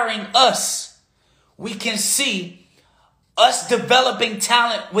hiring us. We can see us developing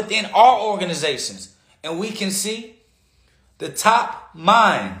talent within our organizations. And we can see the top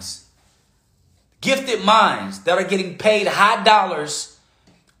minds, gifted minds that are getting paid high dollars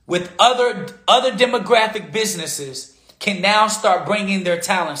with other demographic businesses can now start bringing their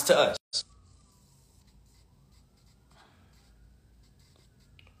talents to us.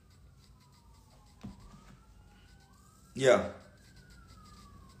 Yeah.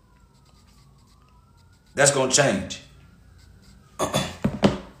 That's going to change.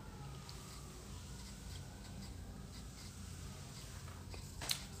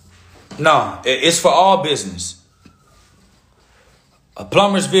 No, it's for all business. A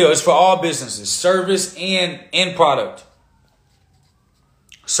plumber's bill is for all businesses. Service and end product.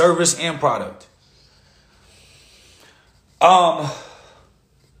 Service and product.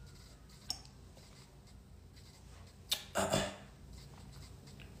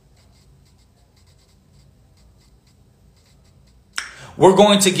 We're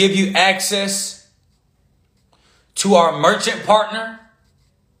going to give you access to our merchant partner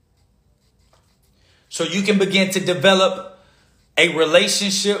so you can begin to develop a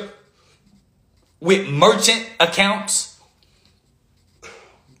relationship with merchant accounts.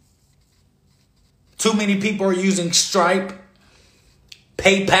 Too many people are using Stripe,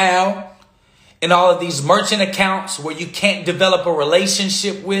 PayPal, in all of these merchant accounts where you can't develop a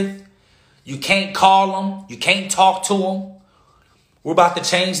relationship with. You can't call them. You can't talk to them. We're about to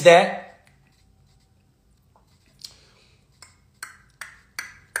change that.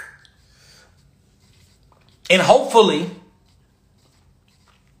 And hopefully,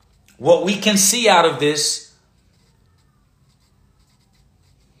 what we can see out of this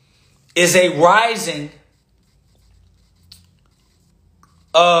is a rising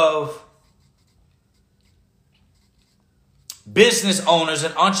of business owners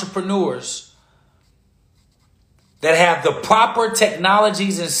and entrepreneurs that have the proper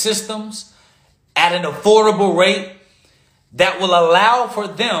technologies and systems at an affordable rate that will allow for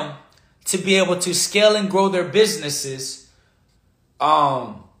them to be able to scale and grow their businesses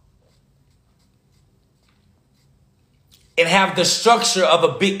and have the structure of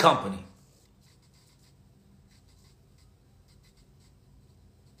a big company.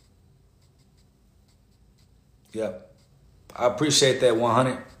 Yep. I appreciate that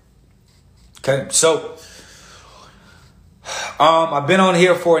 100. Okay. So, I've been on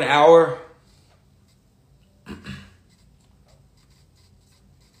here for an hour.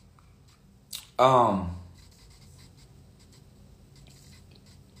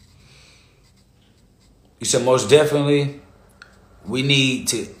 You said most definitely we need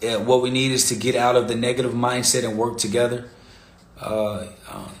to, what we need is to get out of the negative mindset and work together.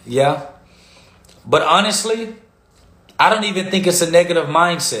 Yeah. But honestly, I don't even think it's a negative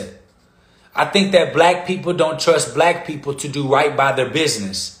mindset. I think that black people don't trust black people to do right by their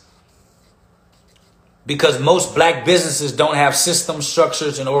business. Because most black businesses don't have systems,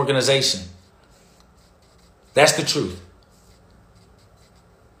 structures, and organization. That's the truth.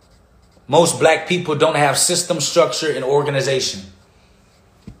 Most black people don't have system, structure, and organization.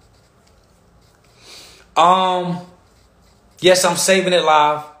 Yes, I'm saving it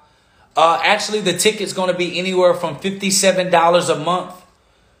live. Actually, the ticket's going to be anywhere from $57 a month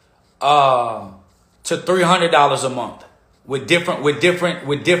to $300 a month with different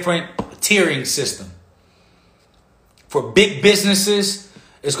tiering system. For big businesses,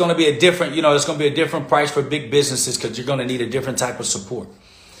 it's going to be a different, it's going to be a different price for big businesses because you're going to need a different type of support.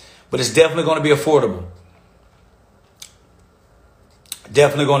 But it's definitely going to be affordable.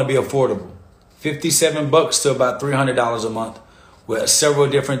 Definitely going to be affordable. $57 to about $300 a month with several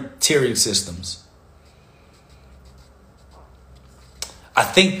different tiering systems. I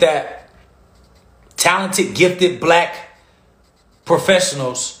think that talented, gifted black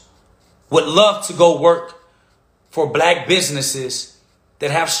professionals would love to go work for black businesses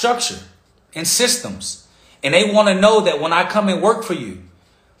that have structure and systems. And they want to know that when I come and work for you,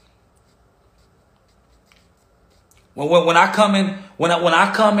 when I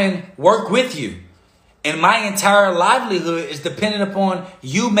come and work with you, and my entire livelihood is dependent upon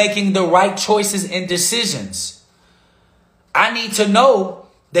you making the right choices and decisions, I need to know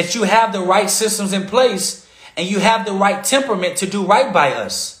that you have the right systems in place and you have the right temperament to do right by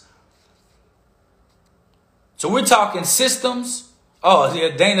us. So we're talking systems. Oh,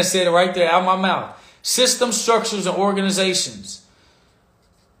 yeah, Dana said it right there out of my mouth. Systems, structures, and organizations.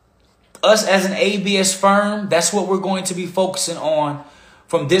 Us as an ABS firm, that's what we're going to be focusing on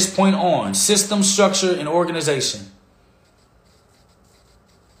from this point on. System, structure, and organization.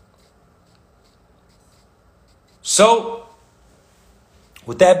 So,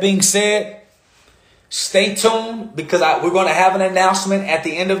 with that being said, stay tuned because we're going to have an announcement at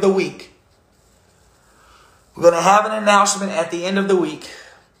the end of the week. We're going to have an announcement at the end of the week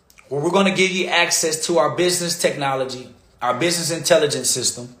where we're going to give you access to our business technology, our business intelligence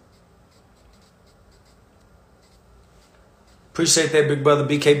system. Appreciate that, big brother,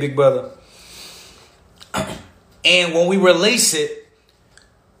 BK, big brother. And when we release it,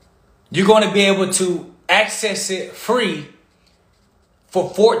 you're going to be able to access it free for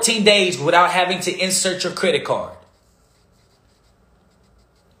 14 days without having to insert your credit card.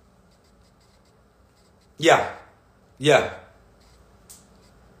 Yeah.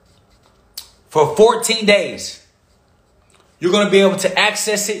 For 14 days, you're going to be able to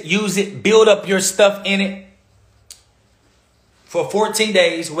access it, use it, build up your stuff in it for 14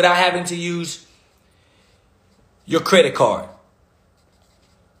 days without having to use your credit card.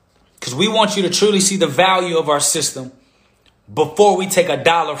 Because we want you to truly see the value of our system before we take a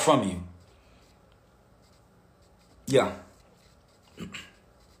dollar from you. Yeah.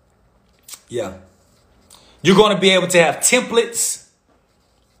 You're going to be able to have templates,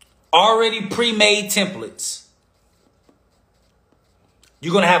 already pre-made templates.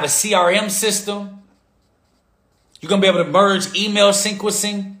 You're going to have a CRM system. You're going to be able to merge email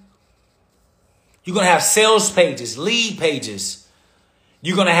sequencing. You're going to have sales pages, lead pages.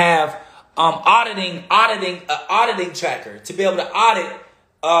 You're going to have auditing tracker to be able to audit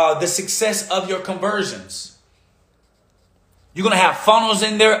the success of your conversions. You're going to have funnels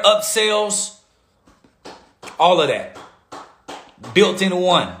in there, upsells, all of that built into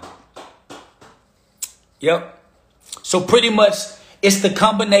one. Yep. So pretty much it's the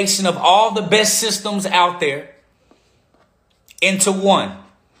combination of all the best systems out there into one,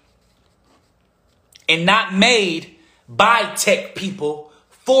 and not made by tech people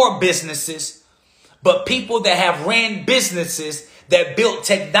for businesses, but people that have ran businesses that built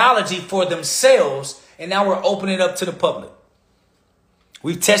technology for themselves. And now we're opening it up to the public.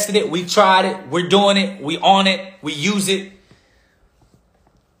 We've tested it. We've tried it. We're doing it. We on it. We use it.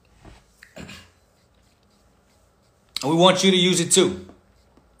 And we want you to use it too.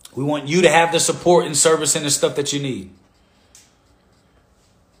 We want you to have the support and service and the stuff that you need.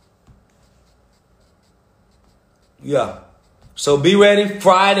 Yeah. So be ready.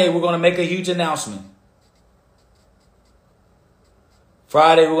 Friday, we're going to make a huge announcement.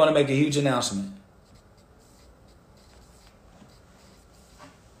 Friday, we're going to make a huge announcement.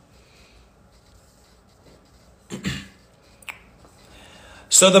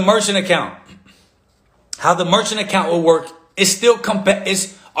 So the merchant account, how the merchant account will work is still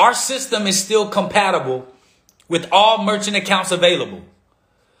our system is still compatible with all merchant accounts available.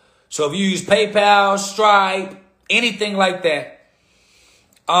 So if you use PayPal, Stripe, anything like that,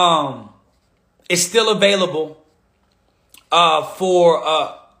 it's still available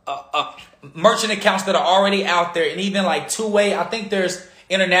for merchant accounts that are already out there, and even like two-way. I think there's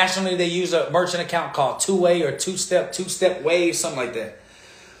internationally they use a merchant account called two-way or two-step wave, something like that.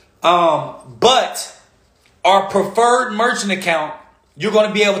 But our preferred merchant account, you're going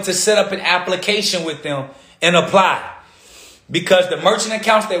to be able to set up an application with them and apply, because the merchant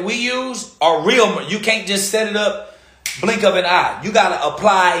accounts that we use are real. You can't just set it up, blink of an eye. You got to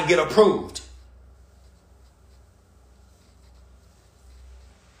apply and get approved.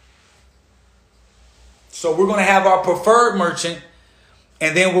 So we're going to have our preferred merchant,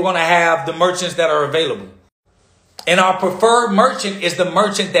 and then we're going to have the merchants that are available. And our preferred merchant is the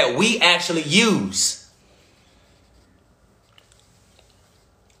merchant that we actually use.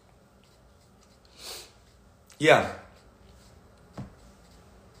 Yeah.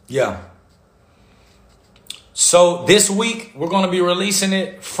 Yeah. So this week, we're going to be releasing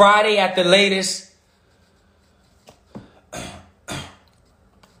it Friday at the latest.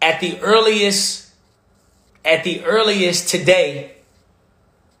 At the earliest today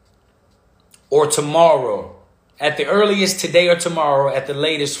or tomorrow. At the earliest today or tomorrow, at the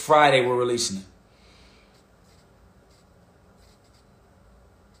latest Friday, we're releasing it.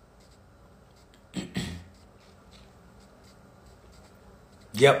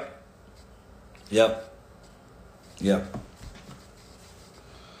 Yep.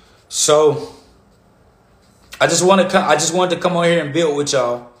 So I just wanted to come on here and build with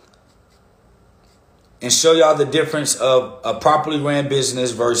y'all and show y'all the difference of a properly ran business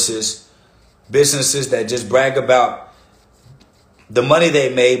versus businesses that just brag about the money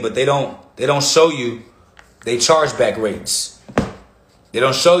they made, but they don't show you they chargeback rates. They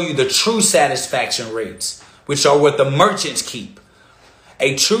don't show you the true satisfaction rates, which are what the merchants keep.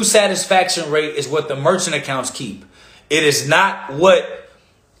 A true satisfaction rate is what the merchant accounts keep. It is not what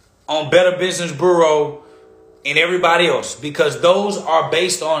on Better Business Bureau and everybody else, because those are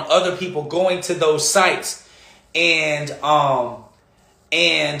based on other people going to those sites and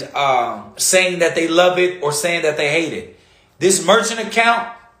saying that they love it or saying that they hate it. This merchant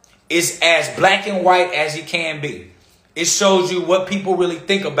account is as black and white as it can be. It shows you what people really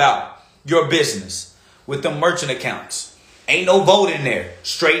think about your business with the merchant accounts. Ain't no vote in there.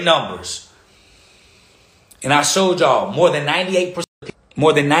 Straight numbers. And I showed y'all more than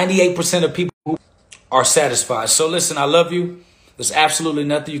 98% of people are satisfied. So listen, I love you. There's absolutely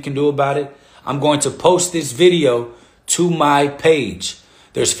nothing you can do about it. I'm going to post this video to my page.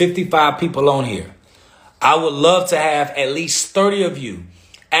 There's 55 people on here. I would love to have at least 30 of you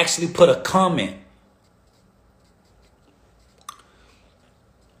actually put a comment.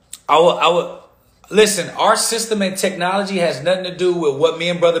 I would listen, our system and technology has nothing to do with what me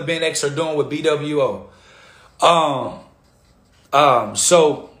and Brother Ben X are doing with BWO.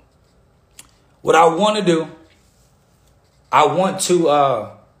 So what I want to do, I'm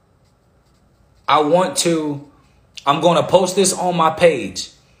going to post this on my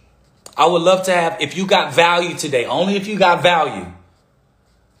page. I would love to have, if you got value today, only if you got value,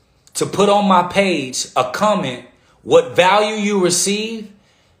 to put on my page a comment, what value you receive,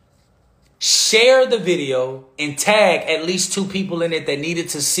 share the video, and tag at least 2 people in it that needed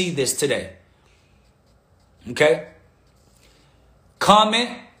to see this today. Okay?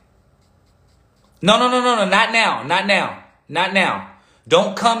 Comment, No, not now. Not now. Not now.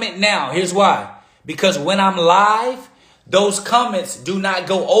 Don't comment now. Here's why. Because when I'm live, those comments do not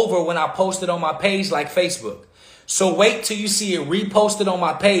go over when I post it on my page like Facebook. So wait till you see it reposted on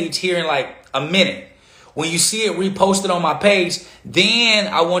my page here in like a minute. When you see it reposted on my page, then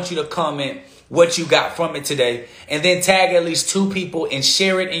I want you to comment what you got from it today. And then tag at least 2 people and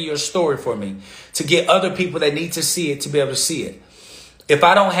share it in your story for me to get other people that need to see it to be able to see it. If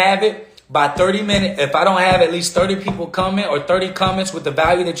I don't have it by 30 minutes, if I don't have at least 30 people comment or 30 comments with the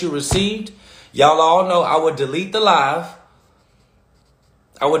value that you received, y'all all know I would delete the live.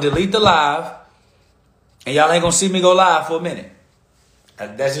 I would delete the live. And y'all ain't going to see me go live for a minute.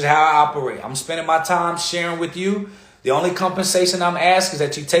 That's just how I operate. I'm spending my time sharing with you. The only compensation I'm asking is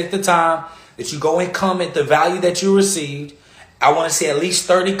that you take the time, that you go and comment the value that you received. I want to see at least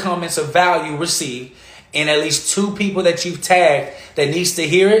 30 comments of value received and at least 2 people that you've tagged that needs to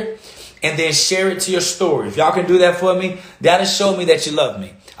hear it, and then share it to your story. If y'all can do that for me, that'll show me that you love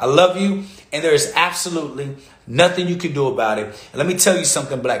me. I love you, and there is absolutely nothing you can do about it. And let me tell you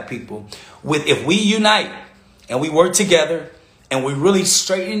something, black people. If we unite and we work together and we really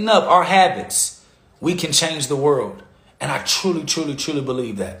straighten up our habits, we can change the world. And I truly, truly, truly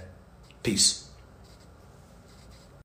believe that. Peace.